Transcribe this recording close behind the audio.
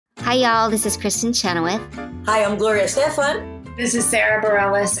Hi, y'all. This is Kristen Chenoweth. Hi, I'm Gloria Stefan. This is Sarah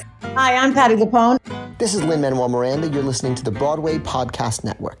Bareilles. Hi, I'm Patti LuPone. This is Lin-Manuel Miranda. You're listening to the Broadway Podcast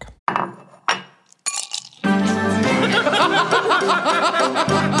Network.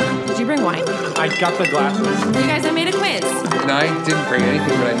 Did you bring wine? I got the glasses. You guys, I made a quiz. And I didn't bring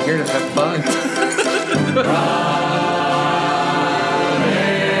anything, but I'm here to have fun.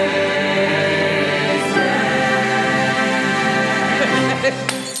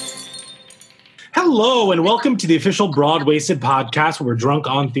 Hello, and welcome to the official Broadwasted podcast where we're drunk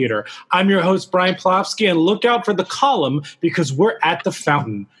on theater. I'm your host, Brian Plofsky, and look out for the column because we're at the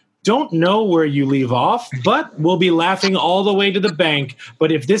fountain. Don't know where you leave off, but we'll be laughing all the way to the bank.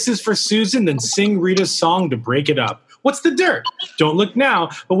 But if this is for Susan, then sing Rita's song to break it up. What's the dirt? Don't look now,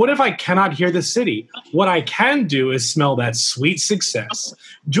 but what if I cannot hear the city? What I can do is smell that sweet success.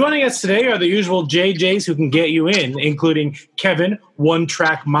 Joining us today are the usual JJs who can get you in, including Kevin,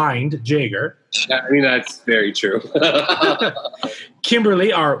 one-track mind, Jager. I mean, that's very true.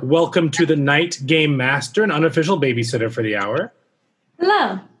 Kimberly, our welcome to the night game master and unofficial babysitter for the hour.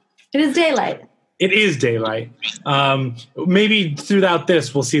 Hello. It is daylight. It is daylight. Maybe throughout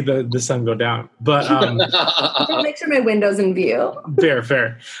this, we'll see the sun go down. But I'll make sure my window's in view.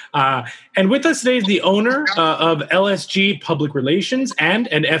 Fair. And with us today is the owner of LSG Public Relations and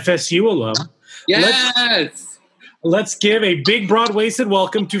an FSU alum. Yes! Let's give a big broad-waisted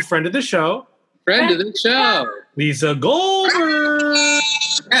welcome to friend of the show. Friend of the show. Lisa Goldberg.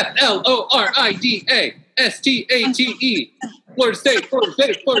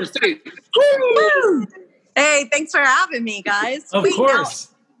 FLORIDASTATE. Florida State. Woo! Hey, thanks for having me, guys. Of course.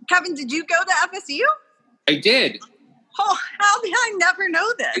 Now, Kevin, did you go to FSU? I did. Oh, how did I never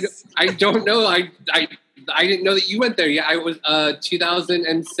know this? I don't know. I didn't know that you went there. Yeah, I was a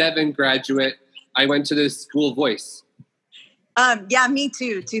 2007 graduate. I went to the School of Voice. Yeah, me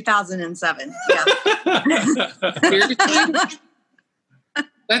too. 2007. Yeah. Seriously?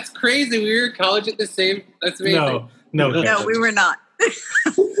 That's crazy. We were in college at the same. That's amazing. No, we were not.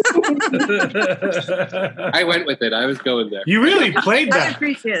 I went with it. I was going there. You really played that. I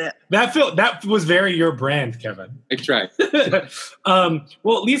appreciate it. That was very your brand, Kevin. I tried.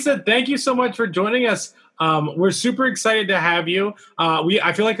 Well, Lisa, thank you so much for joining us. We're super excited to have you.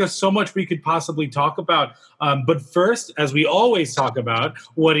 I feel like there's so much we could possibly talk about. But first, as we always talk about,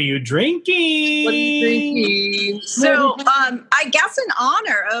 what are you drinking? So, I guess in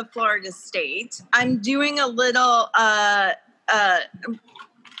honor of Florida State, I'm doing a little,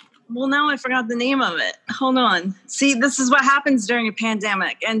 well, now I forgot the name of it. Hold on. See, this is what happens during a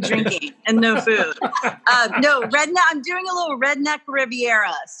pandemic and drinking and no food. I'm doing a little Redneck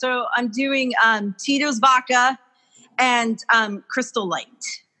Riviera. So I'm doing Tito's Vodka and Crystal Light.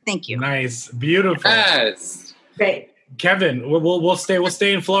 Thank you. Nice. Beautiful. Yes. Great. Kevin, we'll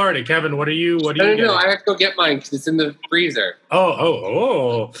stay in Florida. Kevin, what are you getting? No, I have to go get mine because it's in the freezer.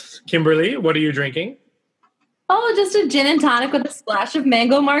 Oh. Kimberly, what are you drinking? Oh, just a gin and tonic with a splash of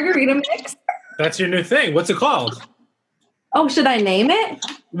mango margarita mix. That's your new thing. What's it called? Oh, should I name it?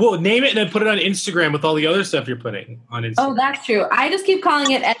 Well, name it and then put it on Instagram with all the other stuff you're putting on Instagram. Oh, that's true. I just keep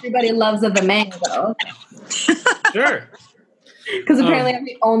calling it Everybody Loves of the Mango. Sure. Because apparently I'm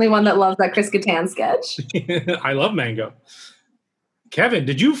the only one that loves that Chris Kattan sketch. I love mango. Kevin,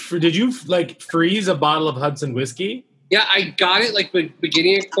 did you like freeze a bottle of Hudson whiskey? Yeah, I got it like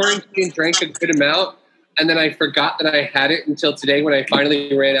beginning of quarantine, drank a good amount. And then I forgot that I had it until today when I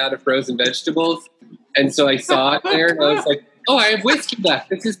finally ran out of frozen vegetables. And so I saw it there and I was like, oh, I have whiskey left.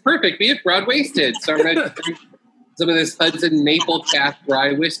 This is perfect. We have Broadwasted. So I'm going to drink some of this Hudson Maple Cask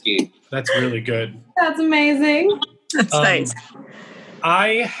Rye whiskey. That's really good. That's amazing. That's nice.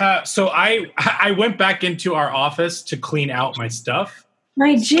 I went back into our office to clean out my stuff.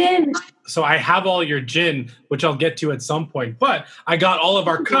 My gin. So I have all your gin, which I'll get to at some point. But I got all of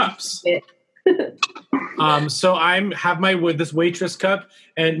our cups. So have this waitress cup,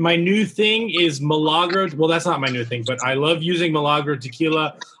 and my new thing is Milagro. Well, that's not my new thing, but I love using Milagro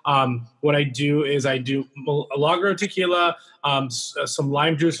tequila. What I do is I do Milagro tequila, some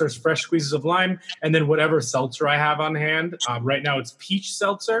lime juice or fresh squeezes of lime, and then whatever seltzer I have on hand. Right now it's peach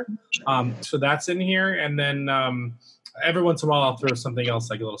seltzer, so that's in here, and then every once in a while I'll throw something else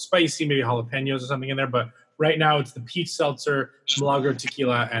like a little spicy, maybe jalapenos or something in there. But right now it's the peach seltzer, Milagro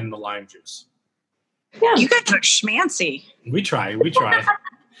tequila, and the lime juice. Yeah. You guys are schmancy. We try.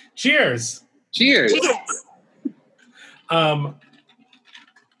 Cheers. Cheers.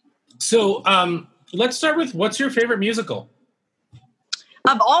 So let's start with, what's your favorite musical?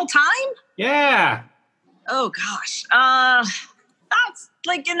 Of all time? Yeah. Oh, gosh. That's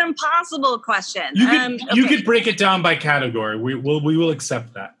like an impossible question. You could break it down by category. We will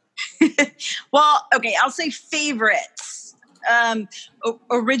accept that. Well, okay, I'll say favorites.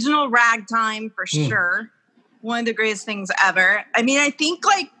 Original Ragtime for sure. One of the greatest things ever. I mean, I think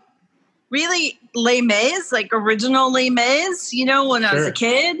like really Les Mis, like original Les Mis, you know, when I was a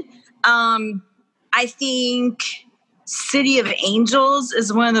kid. I think City of Angels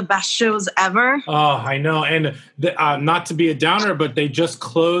is one of the best shows ever. Oh, I know. And not to be a downer, but they just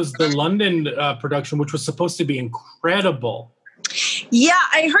closed the London production, which was supposed to be incredible. Yeah,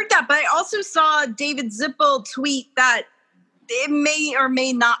 I heard that. But I also saw David Zippel tweet that it may or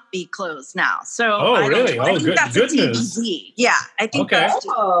may not be closed now. So, really? I think that's good a news. TBD. Yeah, I think that's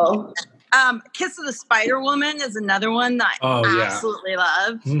Kiss of the Spider Woman is another one that I absolutely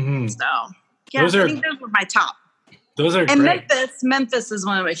love. Mm-hmm. So, yeah, I think those were my top. Those are and great. Memphis is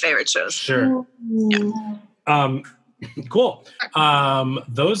one of my favorite shows. Sure. Yeah. Cool.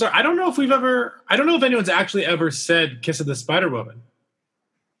 Those are. I don't know if anyone's actually ever said "Kiss of the Spider Woman."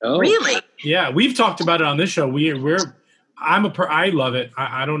 Oh, really? Yeah, we've talked about it on this show. I love it.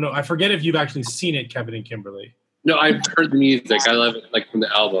 I don't know. I forget if you've actually seen it, Kevin and Kimberly. No, I've heard the music. I love it, like from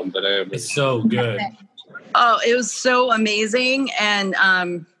the album, but it's so good. Oh, it was so amazing, and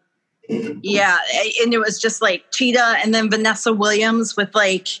yeah, and it was just like Cheetah, and then Vanessa Williams with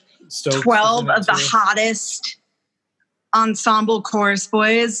like 12 of the hottest ensemble chorus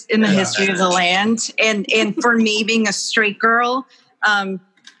boys in the history of the land, and for me being a straight girl,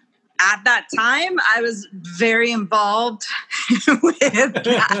 at that time, I was very involved with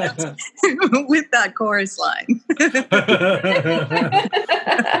that chorus line.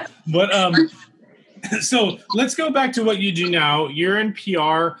 But so let's go back to what you do now. You're in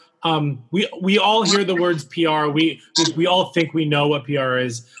PR. We all hear the words PR. We all think we know what PR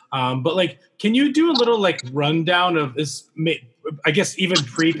is. But like, can you do a little like rundown of this? I guess even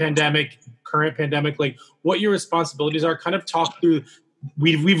pre-pandemic, current pandemic, like what your responsibilities are. Kind of talk through.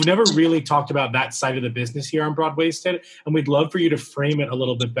 We've never really talked about that side of the business here on Broadwasted, and we'd love for you to frame it a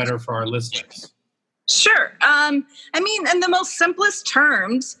little bit better for our listeners. Sure. I mean, in the most simplest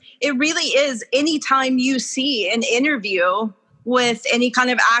terms, it really is anytime you see an interview with any kind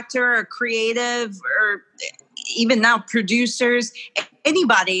of actor or creative or even now producers,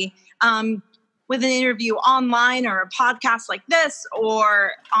 anybody, with an interview online or a podcast like this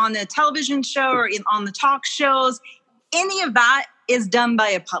or on a television show or on the talk shows, any of that is done by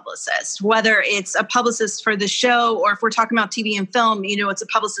a publicist, whether it's a publicist for the show or if we're talking about TV and film, you know, it's a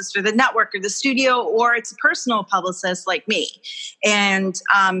publicist for the network or the studio, or it's a personal publicist like me. And,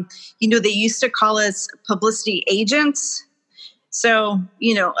 you know, they used to call us publicity agents. So,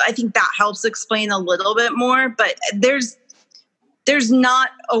 you know, I think that helps explain a little bit more, but there's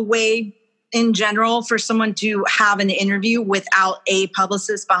not a way in general for someone to have an interview without a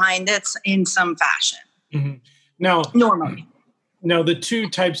publicist behind it in some fashion. Mm-hmm. Now, normally. Now, the two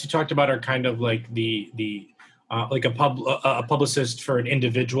types you talked about are kind of like the like a publicist for an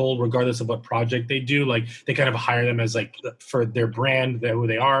individual, regardless of what project they do. Like they kind of hire them as like for their brand, who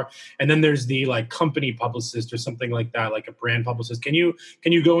they are. And then there's the like company publicist or something like that, like a brand publicist. Can you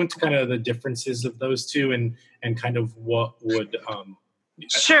go into kind of the differences of those two and kind of what would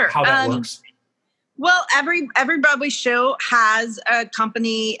sure how that works? Well, every Broadway show has a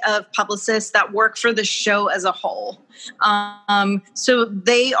company of publicists that work for the show as a whole. So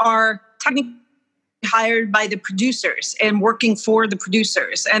they are technically hired by the producers and working for the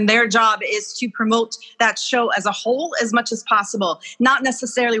producers. And their job is to promote that show as a whole as much as possible, not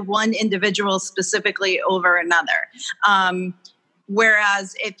necessarily one individual specifically over another.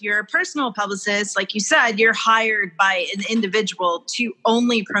 Whereas if you're a personal publicist, like you said, you're hired by an individual to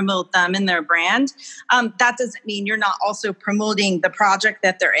only promote them and their brand. That doesn't mean you're not also promoting the project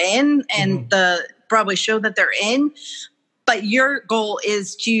that they're in and the Broadway show that they're in. But your goal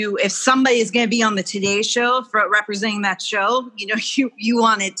is to, if somebody is going to be on the Today Show for representing that show, you know, you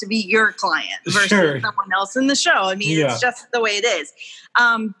want it to be your client versus someone else in the show. I mean, it's just the way it is.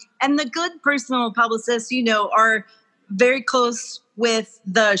 And the good personal publicists, you know, are very close with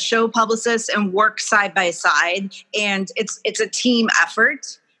the show publicists and work side by side. And it's a team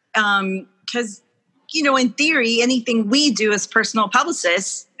effort. Because, you know, in theory, anything we do as personal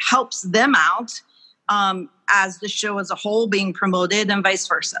publicists helps them out as the show as a whole being promoted and vice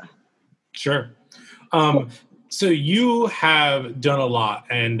versa. Sure. So you have done a lot,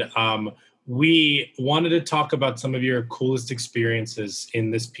 and we wanted to talk about some of your coolest experiences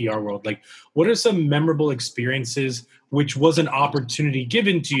in this PR world. Like, what are some memorable experiences which was an opportunity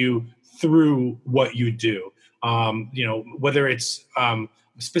given to you through what you do? You know, whether it's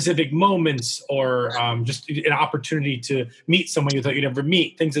specific moments or just an opportunity to meet someone you thought you'd never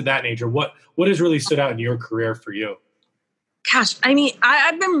meet, things of that nature. What has really stood out in your career for you? Gosh, I mean,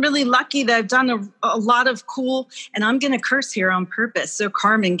 I've been really lucky that I've done a lot of cool, and I'm going to curse here on purpose, so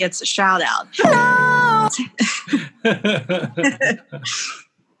Carmen gets a shout out.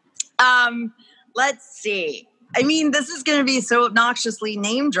 Let's see. I mean, this is going to be so obnoxiously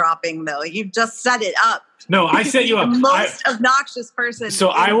name dropping, though. You've just set it up. No, I set you up. The most obnoxious person. So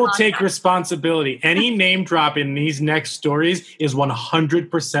I will take responsibility. Any name drop in these next stories is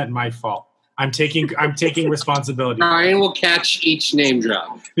 100% my fault. I'm taking responsibility. Brian will catch each name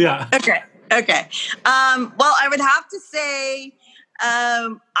drop. Yeah. Okay. Well, I would have to say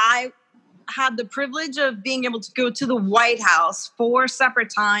I had the privilege of being able to go to the White House 4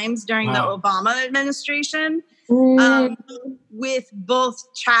 separate times during the Obama administration with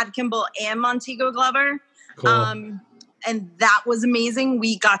both Chad Kimball and Montego Glover. Cool. And that was amazing.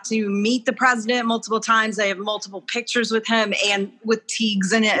 We got to meet the president multiple times. I have multiple pictures with him and with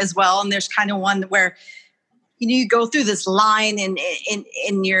Teagues in it as well. And there's kind of one where you go through this line and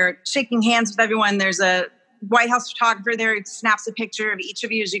you're shaking hands with everyone. There's a White House photographer there who snaps a picture of each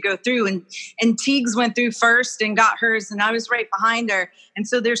of you as you go through. And Teagues went through first and got hers, and I was right behind her. And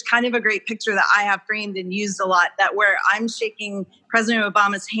so there's kind of a great picture that I have framed and used a lot, that where I'm shaking President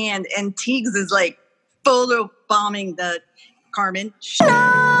Obama's hand and Teagues is like photo bombing the Carmen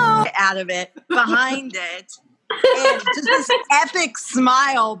out of it behind it. And just this epic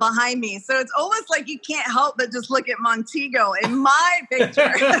smile behind me. So it's almost like you can't help but just look at Montego in my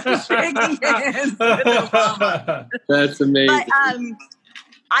picture shaking hands with Obama. That's amazing. But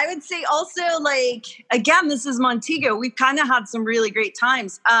I would say also, like, again, this is Montego. We've kind of had some really great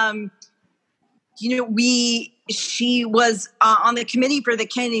times. She was on the committee for the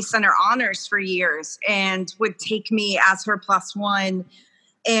Kennedy Center Honors for years and would take me as her +1.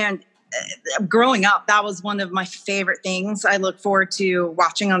 And growing up, that was one of my favorite things I look forward to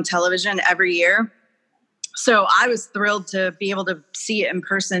watching on television every year. So I was thrilled to be able to see it in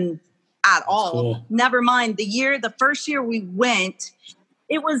person at all. Cool. Never mind the first year we went,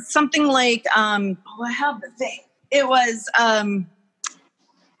 it was something like, I have the thing. It was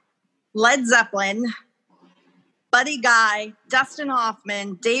Led Zeppelin, Buddy Guy, Dustin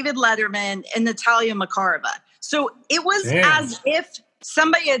Hoffman, David Letterman, and Natalia Makarova. So it was as if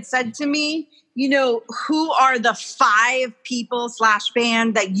somebody had said to me, who are the 5 people /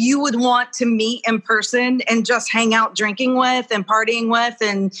 band that you would want to meet in person and just hang out drinking with and partying with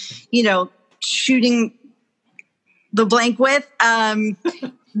and, shooting the blank with?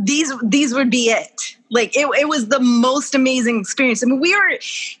 These would be it. Like it was the most amazing experience. I mean, we were,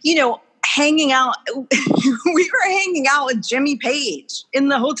 hanging out. We were hanging out with Jimmy Page in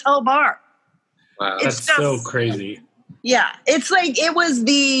the hotel bar. Wow, that's so crazy. Yeah, it's like it was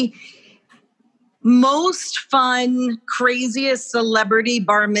the most fun, craziest celebrity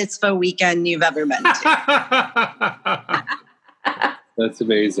bar mitzvah weekend you've ever been to. That's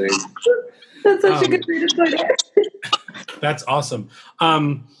amazing. That's such a good way to put it. That's awesome.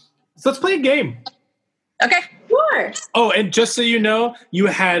 So let's play a game. Okay. Sure. Oh, and just so you know, you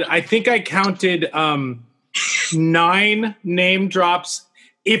had, I think I counted 9 name drops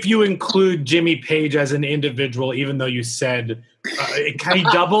if you include Jimmy Page as an individual, even though you said it kind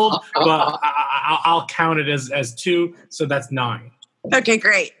of doubled, but I'll count it as 2, so that's 9. Okay,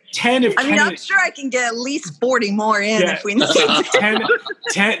 great. 10 if Kennedy, I'm sure I can get at least 40 more in if we need 10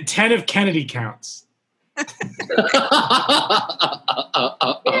 if Kennedy counts.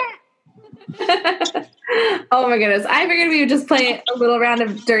 Oh my goodness. I figured we would just play a little round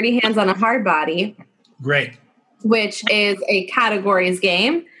of Dirty Hands on a Hard Body. Great. Which is a categories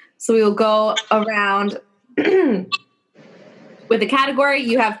game. So we will go around with the category.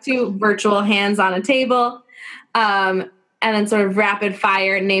 You have 2 virtual hands on a table, and then sort of rapid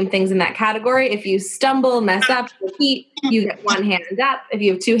fire name things in that category. If you stumble, mess up, repeat, you get 1 hand up. If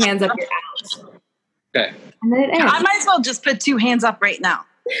you have 2 hands up, you're out. Okay. And then it ends. I might as well just put 2 hands up right now.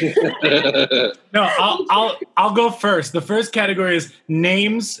 No, I'll go first. The first category is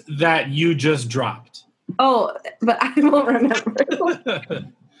names that you just dropped. Oh, but I won't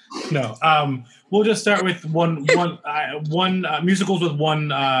remember. No, we'll just start with one musicals with one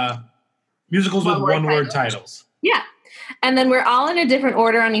word titles. Yeah, and then we're all in a different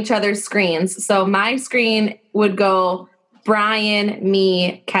order on each other's screens. So my screen would go Brian,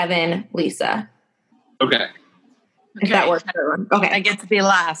 me, Kevin, Lisa. Okay. If that works for everyone. Okay. I get to be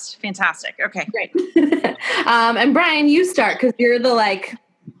last. Fantastic. Okay. Great. And Brian, you start because you're the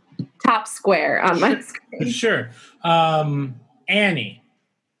top square on my screen. Sure. Annie.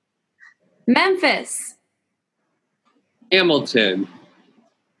 Memphis. Hamilton.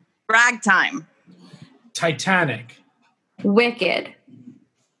 Ragtime. Titanic. Wicked.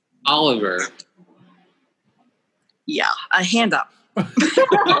 Oliver. Yeah, a hand up. You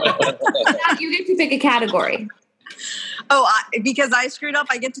get to pick a category. Oh, because I screwed up,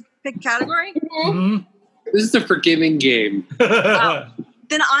 I get to pick category? Mhm. This is a forgiving game.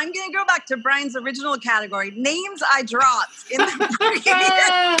 Then I'm going to go back to Brian's original category, names I dropped in the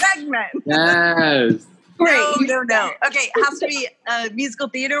previous segment. Yes. Great. No. Okay, it has to be a musical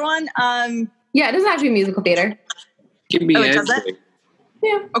theater one. Yeah, it doesn't have to be musical theater. Give me it doesn't? anything.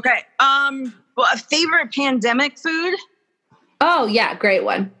 Yeah. Okay. Well, a favorite pandemic food? Oh, yeah, great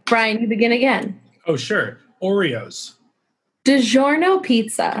one. Brian, you begin again. Oh, sure. Oreos. DiGiorno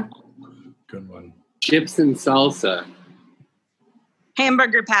pizza. Good one. Chips and salsa.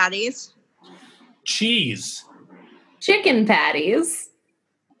 Hamburger patties. Cheese. Chicken patties.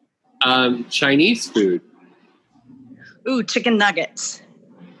 Chinese food. Ooh, chicken nuggets.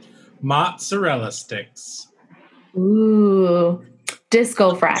 Mozzarella sticks. Ooh.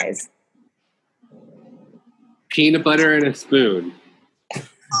 Disco fries. Peanut butter and a spoon.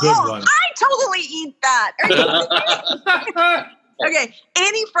 Good one. I totally eat that. Okay,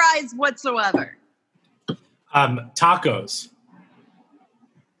 any fries whatsoever. Tacos.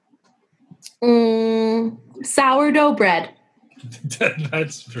 Sourdough bread.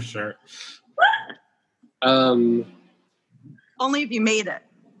 That's for sure. Only if you made it.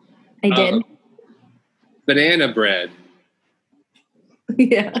 I did. Banana bread.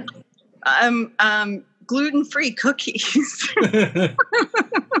 Yeah. Gluten-free cookies.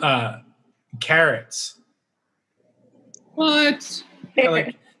 Carrots. What?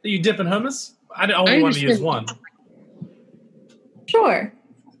 Like that you dip in hummus? I only want to use one. Sure.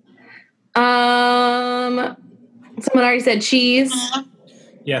 Someone already said cheese.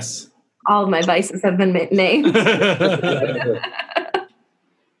 Yes. All of my vices have been named.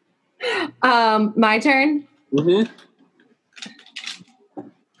 My turn. Mm-hmm.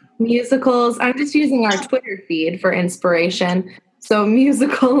 Musicals. I'm just using our Twitter feed for inspiration. So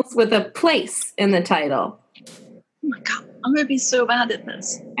musicals with a place in the title. Oh my God, I'm going to be so bad at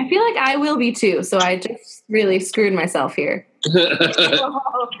this. I feel like I will be too. So I just really screwed myself here.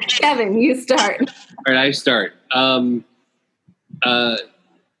 Kevin, you start. All right, I start.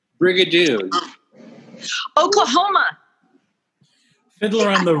 Brigadoon. Oklahoma. Fiddler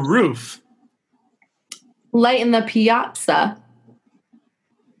on the Roof. Light in the Piazza.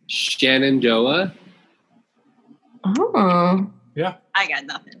 Shenandoah. Oh. Yeah. I got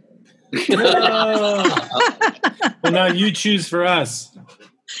nothing. Well, now you choose for us.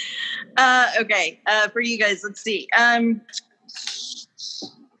 Okay, for you guys, let's see.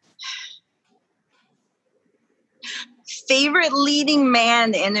 Favorite leading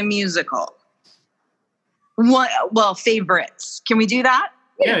man in a musical? Well, favorites. Can we do that?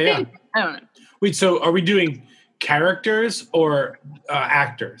 Yeah. I don't know. Wait, so are we doing characters or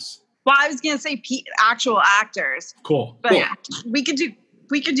actors? Well, I was going to say actual actors, Cool. but we could do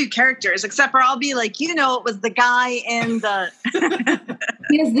characters. Except for I'll be like, it was the guy in the.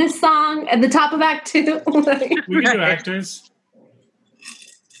 He has this song at the top of Act 2. We can do actors.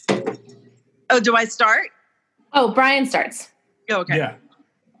 Oh, do I start? Oh, Brian starts. Okay. Yeah.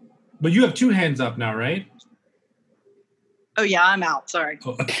 But you have two hands up now, right? Oh yeah, I'm out. Sorry.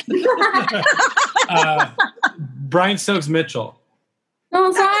 Oh, okay. Brian Stokes Mitchell.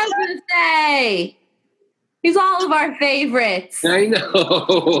 No, so I was going to say. He's all of our favorites. I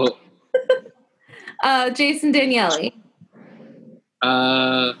know. Jason Daniele.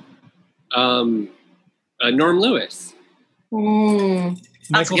 Norm Lewis.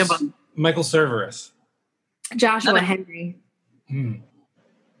 That's a good one. Michael Cerveris. Joshua Henry.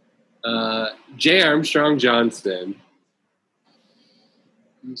 J. Armstrong Johnston.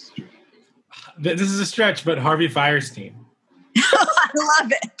 This is a stretch, but Harvey Fierstein. I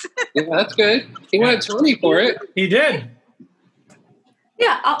love it. Yeah, that's good. He won a Tony for it. He did.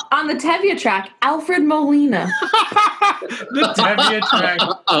 Yeah, on the Tevye track, Alfred Molina. The Tevye track.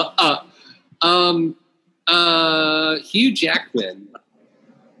 Hugh Jackman.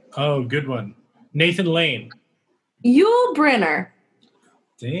 Oh, good one. Nathan Lane. Yul Brynner.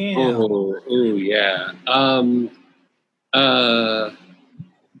 Damn. Oh, yeah.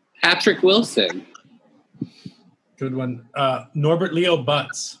 Patrick Wilson. Good one. Norbert Leo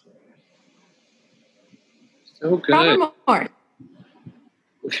Butts. So good. Robert Moore.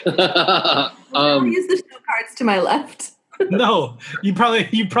 I'll use the show cards to my left. No, you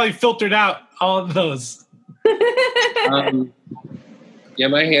probably filtered out all of those. Yeah,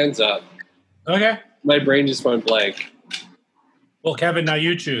 my hand's up. Okay. My brain just went blank. Well, Kevin, now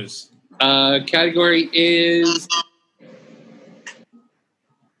you choose. Category is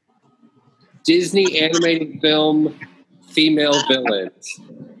Disney animated film female villains.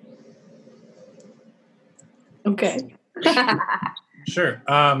 Okay. Sure.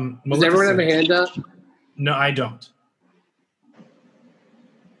 Does everyone have a hand up? No, I don't.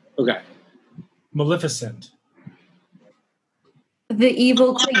 Okay. Maleficent. The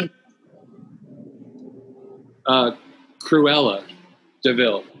Evil Queen. Cruella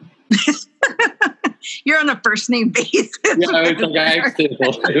DeVille. You're on a first name basis. Yeah, I was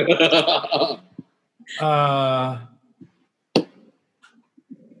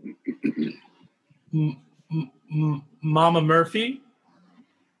Mama Murphy.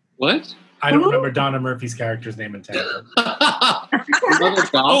 What? I don't remember Donna Murphy's character's name in Tangled.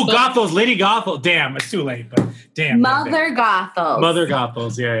 Oh, Gothels, Lady Gothel. Damn, it's too late. But damn. Mother Gothel. Mother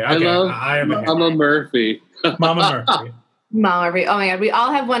Gothels. Yeah. I Okay. love Mama Murphy. Mama Murphy. Murphy. Oh my God, we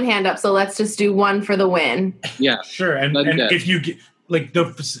all have one hand up, so let's just do one for the win. Yeah, sure. And if you get like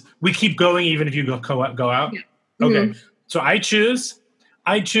we keep going even if you go out. Yeah. Okay. So I choose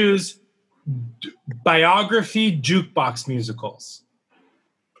biography jukebox musicals.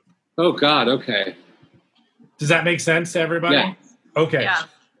 Oh God. Okay. Does that make sense to everybody? Yeah. Okay. Yeah.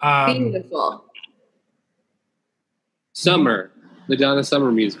 Beautiful. Summer, the Donna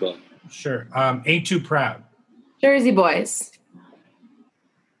Summer musical. Sure. Ain't Too Proud. Jersey Boys.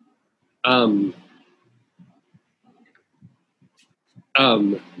 3,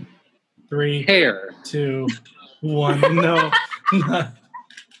 Hair. 2, 1. No. All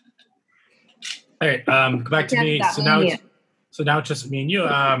right. Back to me. So now it's just me and you.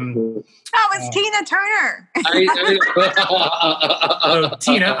 Oh, it's Tina Turner. So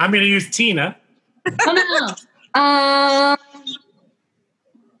Tina. I'm going to use Tina. Oh no.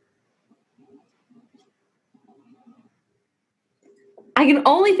 I can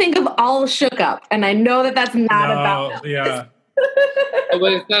only think of All Shook Up, and I know that that's not about. Yeah.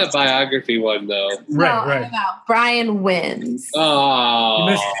 But it's not a biography one, though. Right. About Brian Wins.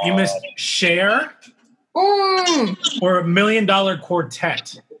 Oh. You missed Cher or $1 Million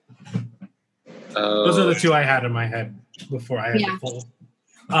Quartet. Those are the two I had in my head before I had to pull.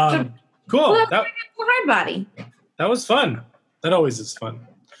 Cool. Hard body. That was fun. That always is fun.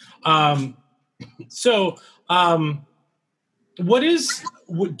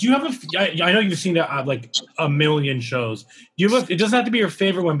 Do you have I know you've seen like a million shows. Do you have it doesn't have to be your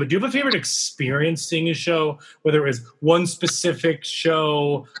favorite one, but do you have a favorite experience seeing a show, whether it was one specific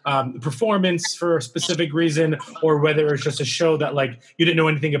show, performance for a specific reason, or whether it was just a show that like you didn't know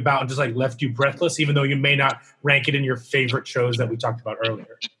anything about and just like left you breathless, even though you may not rank it in your favorite shows that we talked about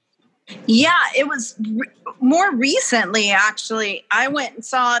earlier? Yeah, it was more recently, actually. I went and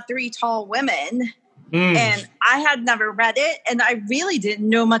saw 3 Tall Women. And I had never read it, and I really didn't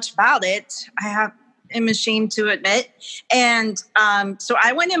know much about it. am ashamed to admit. And so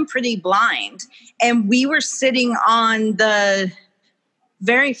I went in pretty blind, and we were sitting on the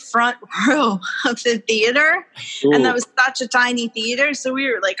very front row of the theater. Ooh. And that was such a tiny theater. So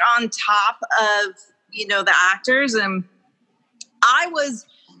we were like on top of, the actors, and I was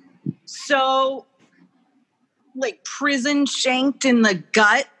so like prison shanked in the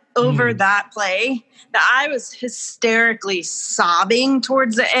gut over that play that I was hysterically sobbing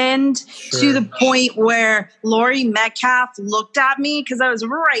towards the end, to the point where Laurie Metcalf looked at me because I was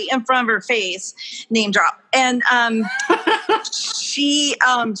right in front of her face, name drop. And she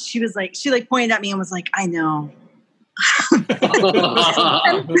was like, she pointed at me and was like, I know.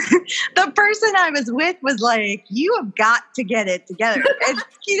 The person I was with was like, you have got to get it together. And,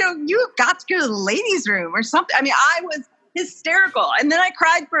 you have got to go to the ladies' room or something. I mean, I was hysterical. And then I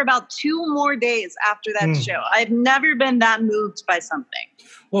cried for about 2 more days after that show. I've never been that moved by something.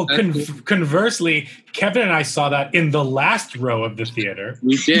 Well, conversely, Kevin and I saw that in the last row of the theater.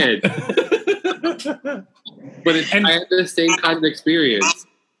 We did. But I had the same kind of experience.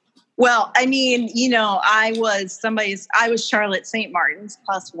 Well, I mean, I was Charlotte St. Martin's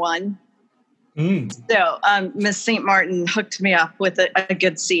 +1. So Miss St. Martin hooked me up with a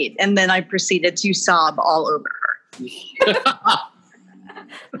good seat, and then I proceeded to sob all over her.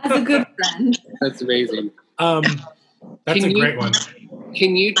 That's a good friend. That's amazing. That's a great one.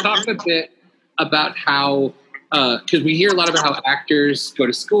 Can you talk a bit about how, because we hear a lot about how actors go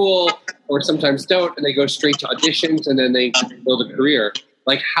to school or sometimes don't, and they go straight to auditions and then they build a career.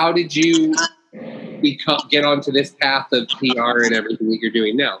 Like, how did you get onto this path of PR and everything that you're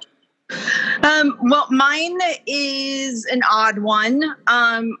doing now? Well, mine is an odd one.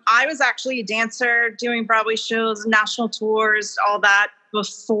 I was actually a dancer doing Broadway shows, national tours, all that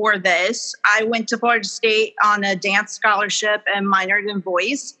before this. I went to Florida State on a dance scholarship and minored in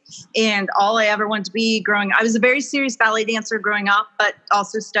voice. And all I ever wanted to be I was a very serious ballet dancer growing up, but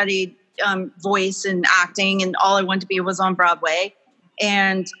also studied voice and acting. And all I wanted to be was on Broadway.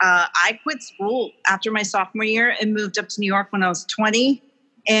 And I quit school after my sophomore year and moved up to New York when I was 20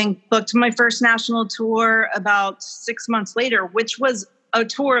 and booked my first national tour about 6 months later, which was a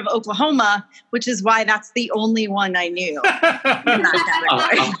tour of Oklahoma, which is why that's the only one I knew in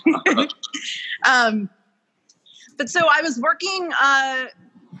that category. But so I was working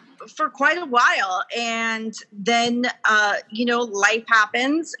for quite a while, and then life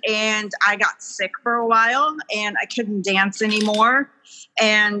happens, and I got sick for a while, and I couldn't dance anymore.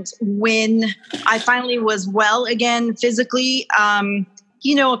 And when I finally was well again physically, a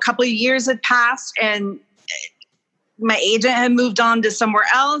couple of years had passed, and my agent had moved on to somewhere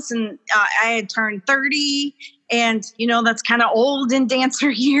else, and I had turned 30, and that's kind of old in dancer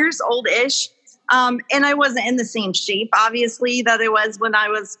years, old-ish. And I wasn't in the same shape, obviously, that I was when I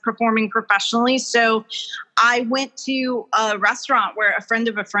was performing professionally. So I went to a restaurant where a friend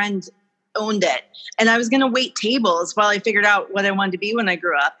of a friend owned it, and I was going to wait tables while I figured out what I wanted to be when I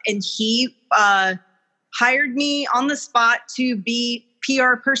grew up. And he hired me on the spot to be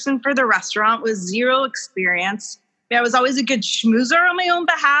PR person for the restaurant with zero experience. I was always a good schmoozer on my own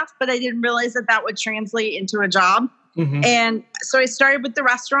behalf, but I didn't realize that would translate into a job. Mm-hmm. And so I started with the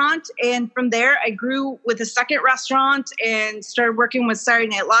restaurant, and from there I grew with a second restaurant and started working with Saturday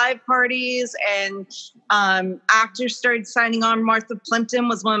Night Live parties, and actors started signing on. Martha Plimpton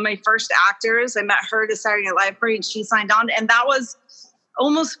was one of my first actors. I met her at a Saturday Night Live party, and she signed on, and that was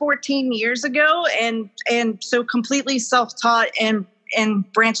almost 14 years ago. And so completely self-taught and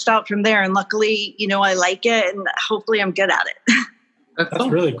branched out from there. And luckily, I like it, and hopefully I'm good at it. That's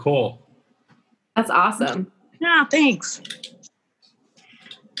really cool. That's awesome. Yeah, thanks.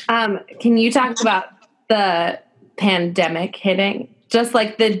 Can you talk about the pandemic hitting? Just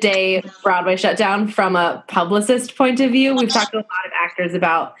like the day Broadway shut down from a publicist point of view. We've talked to a lot of actors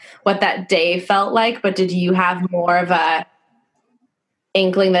about what that day felt like, but did you have more of a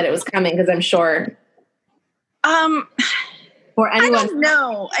inkling that it was coming? Because I'm sure for anyone. I don't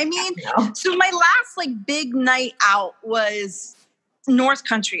know. I mean, so my last big night out was North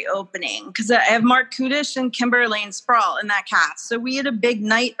Country opening, because I have Mark Kudish and Kimber Elaine Sprawl in that cast. So we had a big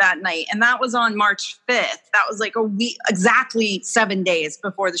night that night, and that was on March 5th. That was a week, exactly 7 days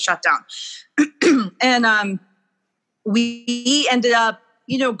before the shutdown. And we ended up,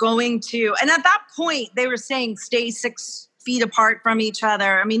 going to, and at that point they were saying stay 6 feet apart from each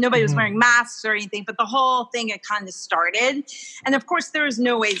other. I mean, nobody was wearing masks or anything, but the whole thing had kind of started. And of course, there was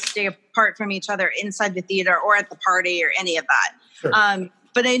no way to stay apart from each other inside the theater or at the party or any of that. Sure.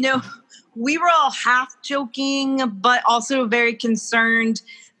 But I know we were all half joking, but also very concerned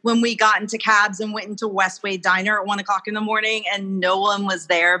when we got into cabs and went into Westway Diner at 1 o'clock in the morning, and no one was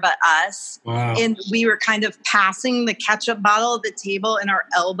there but us. Wow. And we were kind of passing the ketchup bottle at the table in our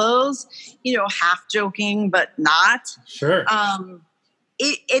elbows, half joking, but not. Sure. And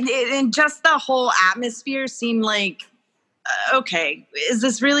just the whole atmosphere seemed like, okay, is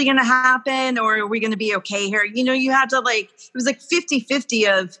this really going to happen, or are we going to be okay here? You had to it was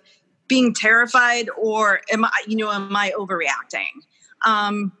 50-50 of being terrified or am I overreacting?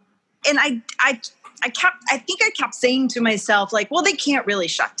 And I kept saying to myself, well, they can't really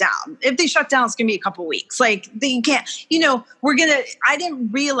shut down. If they shut down, it's going to be a couple weeks. They can't, I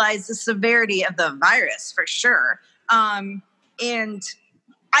didn't realize the severity of the virus for sure. And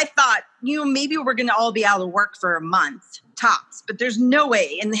I thought, maybe we're going to all be out of work for a month tops, but there's no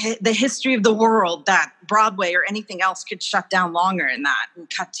way in the history of the world that Broadway or anything else could shut down longer than that and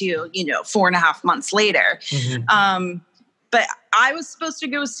cut to, 4.5 months later. Mm-hmm. But I was supposed to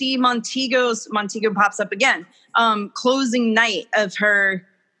go see Montego pops up again, closing night of her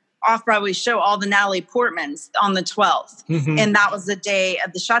off-Broadway show, All the Natalie Portmans, on the 12th. Mm-hmm. And that was the day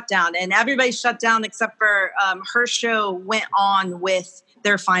of the shutdown. And everybody shut down except for her show went on with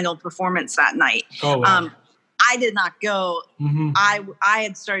their final performance that night. Oh, wow. I did not go. Mm-hmm. I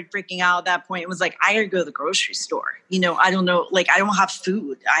had started freaking out at that point. It was I gotta go to the grocery store. I don't know, I don't have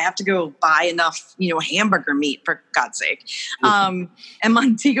food. I have to go buy enough, hamburger meat, for God's sake. Mm-hmm. And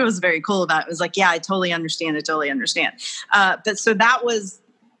Montego was very cool about it. It was yeah, I totally understand. But so that was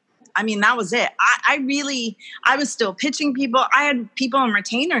it. I was still pitching people. I had people on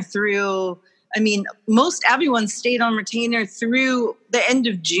retainer through, most everyone stayed on retainer through the end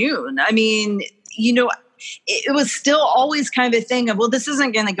of June. It was still always kind of a thing of, well, this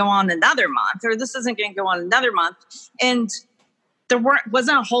isn't going to go on another month, or this isn't going to go on another month. And there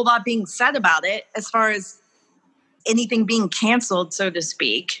wasn't a whole lot being said about it as far as anything being canceled, so to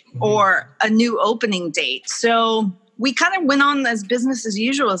speak, mm-hmm. or a new opening date. So we kind of went on as business as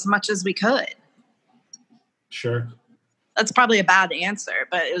usual as much as we could. Sure. That's probably a bad answer,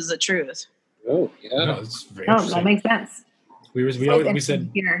 but it was the truth. Oh, yeah. No, it's very interesting. That makes sense. We said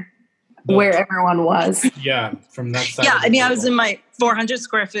here where everyone was. Yeah, from that side. Yeah, I mean, I was in my 400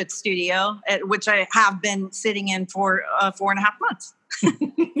 square foot studio, which I have been sitting in for 4.5 months.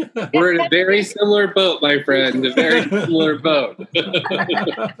 We're in a very similar boat, my friend. A very similar boat. I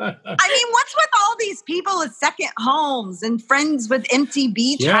mean, what's with all these people with second homes and friends with empty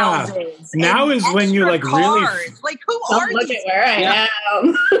beach houses? Now is when you like cars. really like who are look these? at where I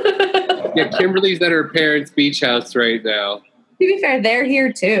am. Yeah, Kimberly's at her parents' beach house right now. To be fair, they're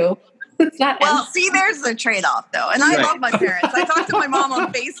here too. It's not Well, see, there's the trade-off, though. And I Right. love my parents. I talk to my mom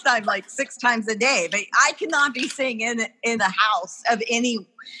on FaceTime like 6 times a day, but I cannot be staying in a house of any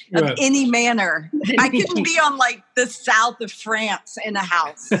manner. I couldn't be on like the south of France in a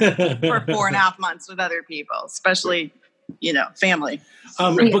house for 4.5 months with other people, especially, family.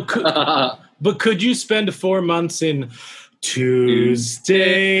 But could you spend 4 months in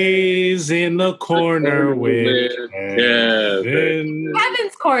Tuesdays in the corner with Kevin?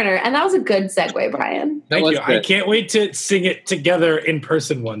 Kevin's Corner, and that was a good segue, Brian. Thank you. Good. I can't wait to sing it together in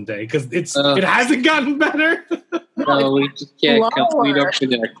person one day because it hasn't gotten better. No, we just can't. We don't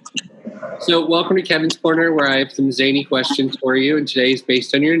connect. So, welcome to Kevin's Corner, where I have some zany questions for you, and today is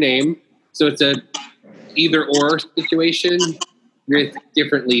based on your name. So it's a either-or situation with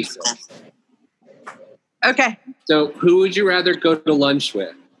different Lisas. Okay. So, who would you rather go to lunch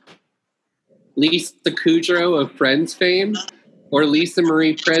with? Lisa Kudrow of Friends fame, or Lisa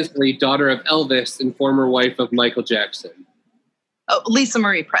Marie Presley, daughter of Elvis and former wife of Michael Jackson? Oh, Lisa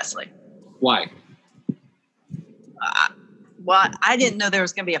Marie Presley. Why? Well, I didn't know there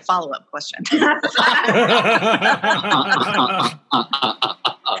was going to be a follow-up question.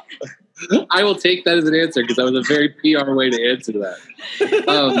 I will take that as an answer because that was a very PR way to answer that.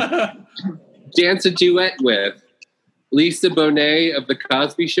 Dance a duet with Lisa Bonet of The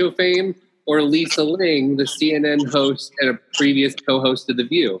Cosby Show fame, or Lisa Ling, the CNN host and a previous co-host of The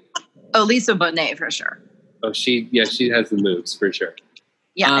View? Oh, Lisa Bonet for sure. Oh, she has the moves for sure.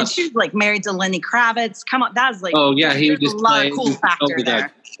 Yeah, and she's like married to Lenny Kravitz. Come on, that was like he would just a lot play of cool factor there.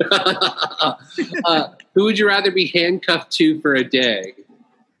 Who would you rather be handcuffed to for a day?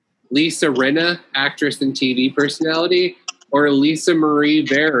 Lisa Rinna, actress and TV personality, or Lisa Marie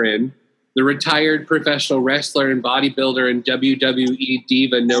Varon, the retired professional wrestler and bodybuilder and WWE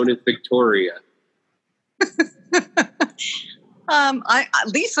diva known as Victoria?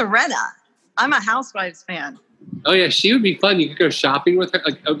 Lisa Rinna. I'm a Housewives fan. Oh yeah, she would be fun. You could go shopping with her.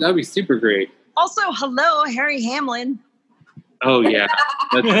 Like, that'd be super great. Also, hello, Harry Hamlin. Oh yeah,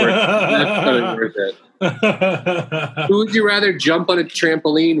 that's totally worth it. Who would you rather jump on a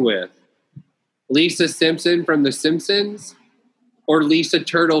trampoline with? Lisa Simpson from The Simpsons, or Lisa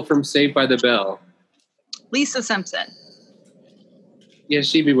Turtle from Saved by the Bell? Lisa Simpson. Yeah,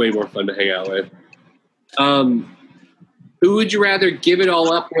 she'd be way more fun to hang out with. Who would you rather give it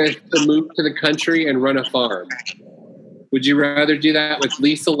all up with to move to the country and run a farm? Would you rather do that with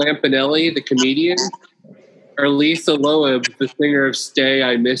Lisa Lampanelli, the comedian, or Lisa Loeb, the singer of Stay,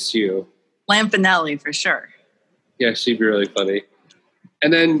 I Miss You? Lampanelli, for sure. Yeah, she'd be really funny.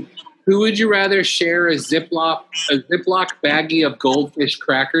 And then, who would you rather share a Ziploc baggie of goldfish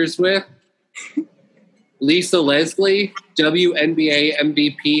crackers with? Lisa Leslie, WNBA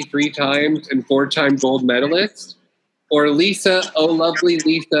MVP 3 times and 4-time gold medalist? Or Lisa, oh lovely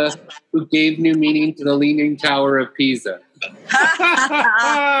Lisa, who gave new meaning to the Leaning Tower of Pisa?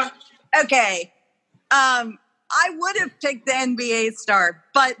 Okay. I would have picked the NBA star,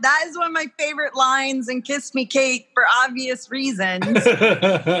 but that is one of my favorite lines in Kiss Me Kate for obvious reasons.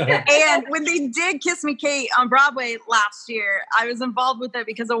 And when they did Kiss Me Kate on Broadway last year, I was involved with it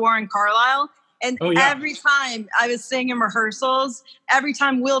because of Warren Carlyle. And every time I was singing rehearsals, every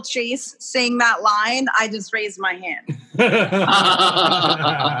time Will Chase sang that line, I just raised my hand.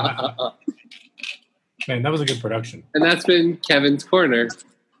 Man, that was a good production. And that's been Kevin's Corner.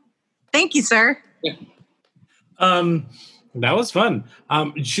 Thank you, sir. That was fun.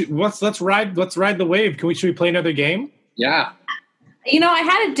 Let's ride the wave. Should we play another game? Yeah. I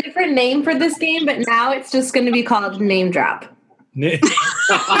had a different name for this game, but now it's just going to be called Name Drop. That's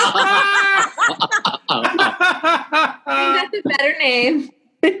a better name.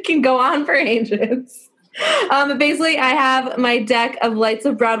 It can go on for ages. Basically, I have my deck of Lights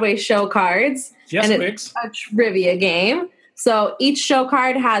of Broadway show cards. Yes, and it's a trivia game. So each show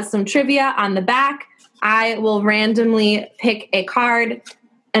card has some trivia on the back. I will randomly pick a card,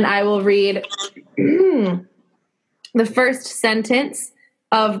 and I will read the first sentence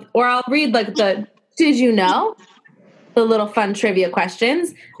or I'll read like the "Did you know?" the little fun trivia questions,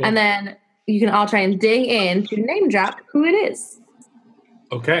 cool. And then you can all try and dig in to name drop who it is.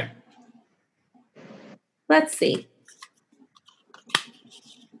 Okay. Let's see.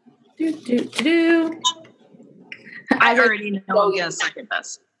 I already know I'm gonna suck at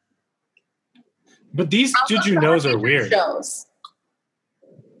this. But these did you knows are weird. Shows.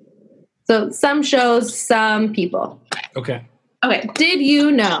 So some shows, some people. Okay. Okay. Did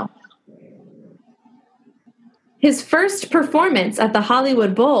you know his first performance at the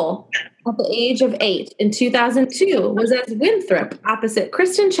Hollywood Bowl at the age of 8 in 2002 was as Winthrop opposite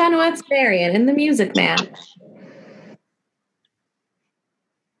Kristen Chenoweth's Marion in The Music Man?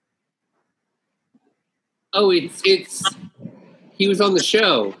 Oh, it's he was on the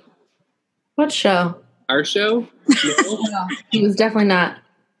show. What show? Our show? No? No, he was definitely not.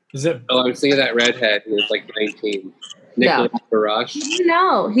 Is it? Oh, I was thinking of that redhead who was like 19. Nicholas Barash.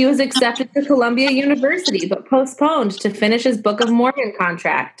 No, he was accepted to Columbia University, but postponed to finish his Book of Mormon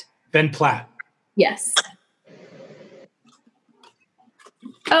contract. Ben Platt. Yes.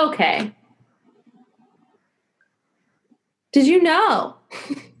 Okay. Did you know?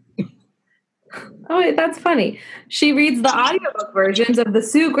 Oh, wait, that's funny. She reads the audiobook versions of the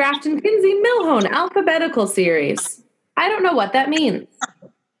Sue Grafton Kinsey Milhone alphabetical series. I don't know what that means.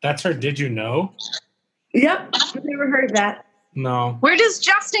 That's her Did You Know? Yep. I've never heard of that. No. Where does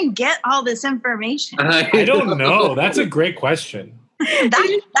Justin get all this information? I don't know. That's a great question.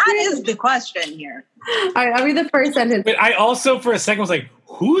 That is the question here. All right, I'll read the first sentence. But I also, for a second, was like,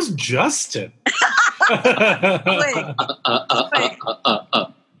 who's Justin? Wait.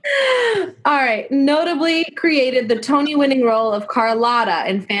 All right. Notably created the Tony-winning role of Carlotta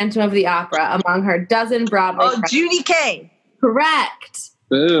in Phantom of the Opera among her dozen Broadway credits. Judy Kay. Correct.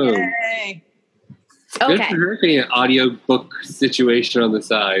 Boom. Yay. Good Okay. for her getting an audiobook situation on the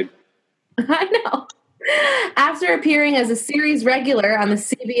side. I know. After appearing as a series regular on the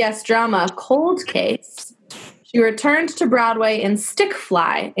CBS drama Cold Case, she returned to Broadway in Stick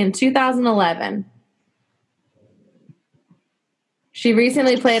Fly in 2011. She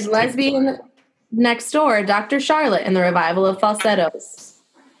recently played lesbian next door Dr. Charlotte in the revival of Falsettos.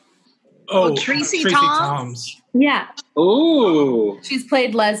 Oh, Tracy Toms? Yeah, Oh, she's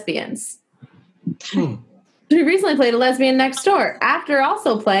played lesbians. She recently played a lesbian next door after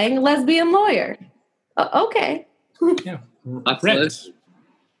also playing lesbian lawyer. Okay. Yeah. that's Rent, nice.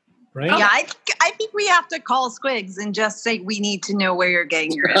 right? Yeah, I think we have to call Squigs and just say we need to know where you're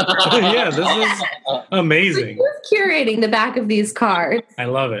getting your info. Yeah, this is amazing. Who's curating the back of these cards? I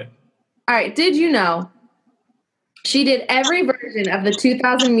love it. All right, did you know she did every version of the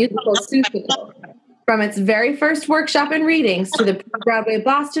 2000 musical Seussical, from its very first workshop and readings to the Broadway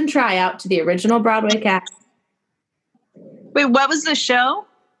Boston tryout to the original Broadway cast? Wait, what was the show?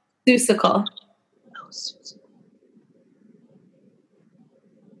 Seussical.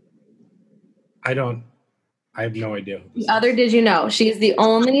 I have no idea. The other did you know? She's the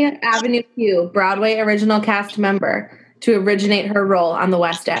only Avenue Q Broadway original cast member to originate her role on the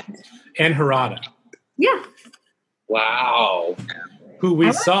West End. And Harada, Yeah. Wow. who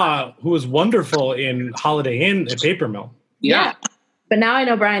we saw, who was wonderful in Holiday Inn at Paper Mill. Yeah. But now I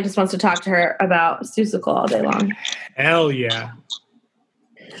know Brian just wants to talk to her about Seussical all day long. Hell yeah.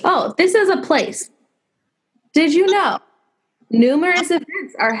 Oh, this is a place. Did you know? Numerous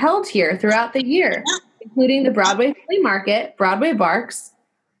events are held here throughout the year, including the Broadway Flea Market, Broadway Barks.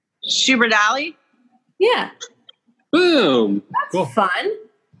 Schubert Alley? Yeah, Boom. that's Cool. fun.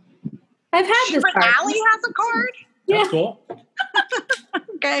 I've had this Schubert card. Alley has a card? Yeah. That's cool.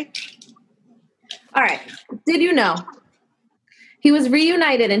 Okay. All right. Did you know? He was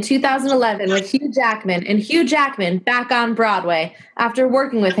reunited in 2011 with Hugh Jackman, and Hugh Jackman back on Broadway after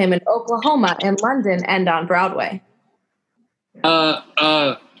working with him in Oklahoma and London and on Broadway.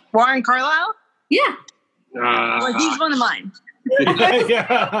 Warren Carlisle? Yeah. Well, he's one of mine.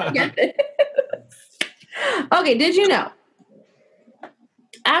 Yeah. Okay, did you know?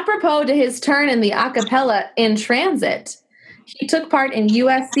 Apropos to his turn in the a cappella In Transit, he took part in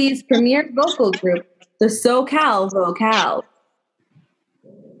USC's premier vocal group, the SoCal Vocals.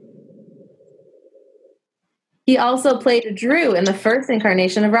 He also played Drew in the first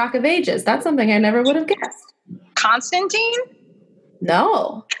incarnation of Rock of Ages. That's something I never would have guessed. Constantine?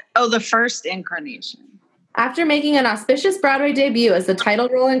 No. Oh, the first incarnation. After making an auspicious Broadway debut as the title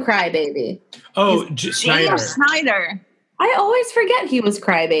role in Crybaby. Oh, Snyder. James Snyder. I always forget he was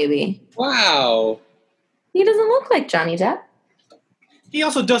Crybaby. Wow. He doesn't look like Johnny Depp. He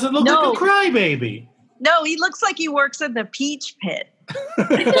also doesn't look No. like a crybaby. No, he looks like he works at the Peach Pit.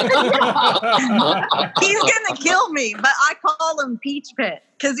 He's gonna kill me, but I call him Peach Pit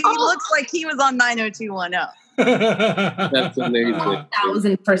because he looks like he was on 90210. That's amazing.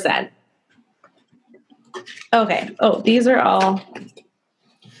 1,000%. Okay. Oh, these are all.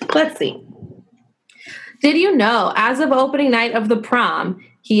 Let's see. Did you know, as of opening night of The Prom,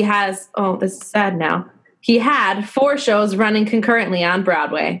 He has, this is sad now. He had 4 shows running concurrently on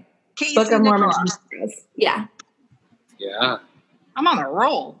Broadway. Casey Book of Mormon. Nicholas. Yeah, Yeah. I'm on a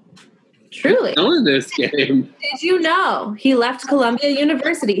roll. truly. Knowing this game. Did you know he left Columbia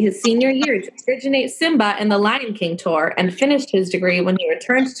University his senior year to originate Simba and the Lion King tour and finished his degree when he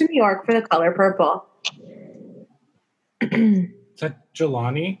returned to New York for The Color Purple? Is that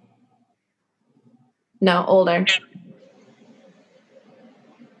Jelani? No, older.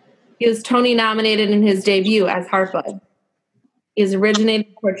 He was Tony nominated in his debut as Hartwood. He has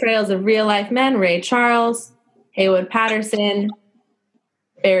originated portrayals of real-life men, Ray Charles, Haywood Patterson,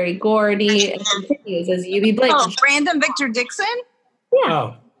 Barry Gordy, and continues as U.B. Blake. Oh, Brandon Victor Dixon? Yeah.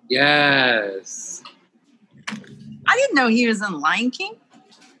 Oh, Yes. I didn't know he was in Lion King.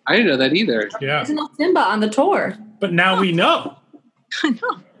 I didn't know that either. yeah. Original Simba on the tour. But now we know. I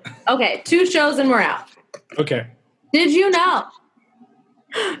know. Okay, 2 shows and we're out. Okay. Did you know?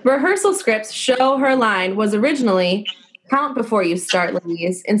 Rehearsal scripts show her line was originally count before you start,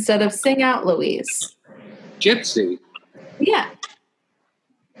 Louise, instead of sing out, Louise. Gypsy. Yeah.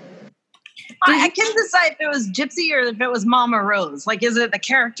 I couldn't decide if it was Gypsy or if it was Mama Rose. Like, is it the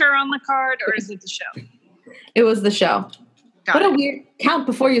character on the card or is it the show? It was the show. Got What a it. weird count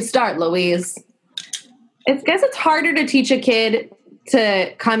before you start, Louise. I guess it's harder to teach a kid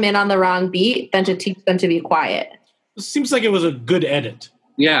to come in on the wrong beat than to teach them to be quiet. Seems like it was a good edit.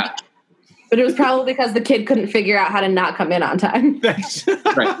 Yeah. But it was probably because the kid couldn't figure out how to not come in on time. That's Right.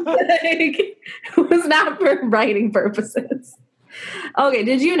 It was not for writing purposes. Okay,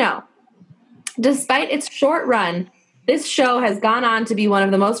 did you know? Despite its short run, this show has gone on to be one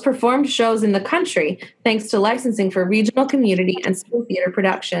of the most performed shows in the country, thanks to licensing for regional community and school theater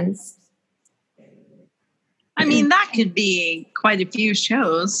productions. I mean, that could be quite a few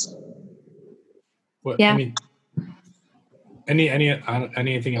shows. what, Yeah. I mean,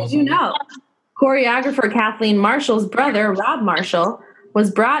 anything else? Did you know? Choreographer Kathleen Marshall's brother, Rob Marshall,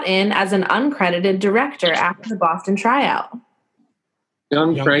 was brought in as an uncredited director after the Boston tryout.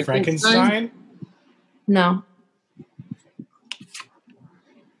 Young Young Frankenstein. Frankenstein? No.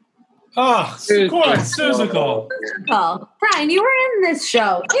 Oh, of course, Susical. Oh, Brian, you were in this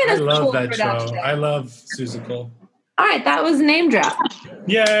show. In a I love school that production. show. I love Susical. All right, that was name drop.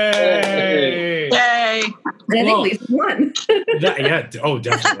 Yay! Yay. I think Well- Lisa won.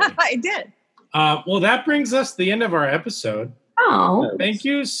 Definitely. I did. Well, that brings us to the end of our episode. Oh, Thank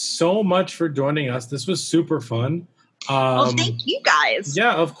you so much for joining us. This was super fun. Well, thank you guys.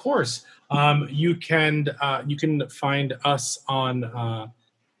 Yeah, of course. You can find us on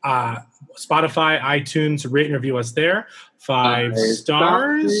Spotify, iTunes. Rate and review us there. 5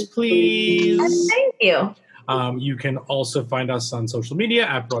 stars, please. thank you. You can also find us on social media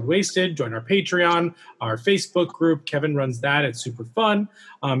at Broadwasted. Join our Patreon, our Facebook group. Kevin runs that. It's super fun.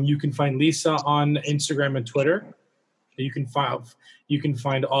 You can find Lisa on Instagram and Twitter. You can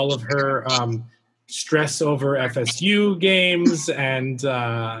find all of her stress over FSU games and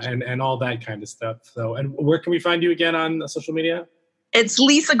all that kind of stuff. So, and where can we find you again on social media? It's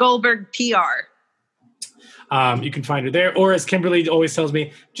Lisa Goldberg PR. You can find her there, or as Kimberly always tells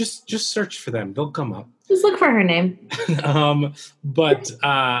me, just search for them; they'll come up. Just look for her name. But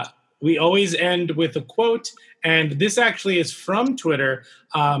we always end with a quote, and this actually is from Twitter.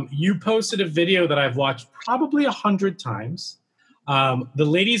 You posted a video that I've watched probably 100 times. The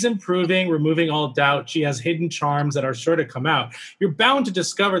lady's improving, removing all doubt. She has hidden charms that are sure to come out. You're bound to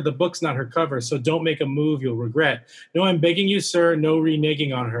discover the book's not her cover, so don't make a move you'll regret. No, I'm begging you, sir, no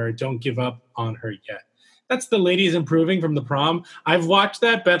reneging on her. Don't give up on her yet. That's The Lady's Improving from the Prom. I've watched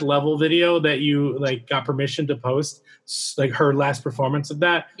that Bet Level video that you got permission to post, her last performance of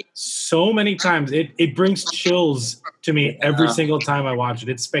that, so many times. It brings chills to me every single time I watch it.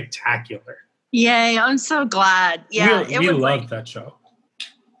 It's spectacular. Yay, I'm so glad. Yeah, we love that show.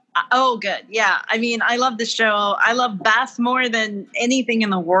 Oh, good. Yeah, I mean, I love the show. I love Beth more than anything in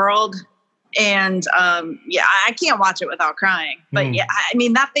the world. And I can't watch it without crying. But yeah, I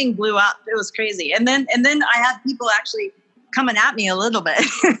mean, that thing blew up. It was crazy. And then I had people actually coming at me a little bit.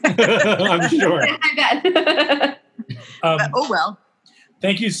 I'm sure. I bet. But, oh well.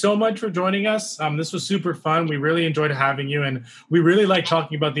 Thank you so much for joining us. This was super fun. We really enjoyed having you, and we really like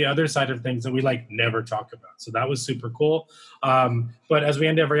talking about the other side of things that we never talk about. So that was super cool. But as we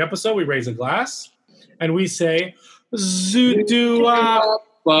end every episode, we raise a glass and we say, Zoodoo.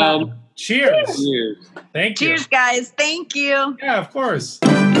 Cheers. Cheers. Thank you. Cheers, guys. Thank you. Yeah, of course.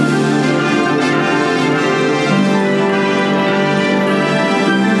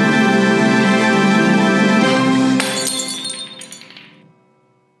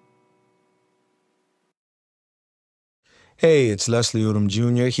 Hey, it's Leslie Odom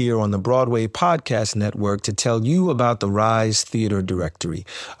Jr. here on the Broadway Podcast Network to tell you about the Rise Theater Directory,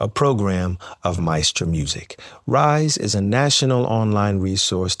 a program of Maestra Music. Rise is a national online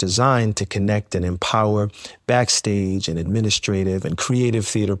resource designed to connect and empower backstage and administrative and creative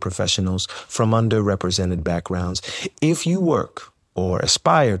theater professionals from underrepresented backgrounds. If you work or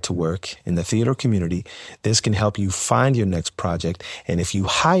aspire to work in the theater community, this can help you find your next project. And if you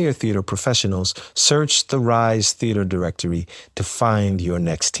hire theater professionals, search the Rise Theater Directory to find your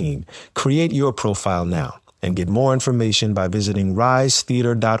next team. Create your profile now and get more information by visiting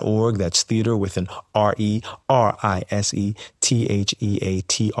risetheater.org. That's theater with an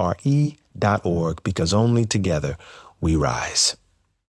RERISETHEATRE.org, because only together we rise.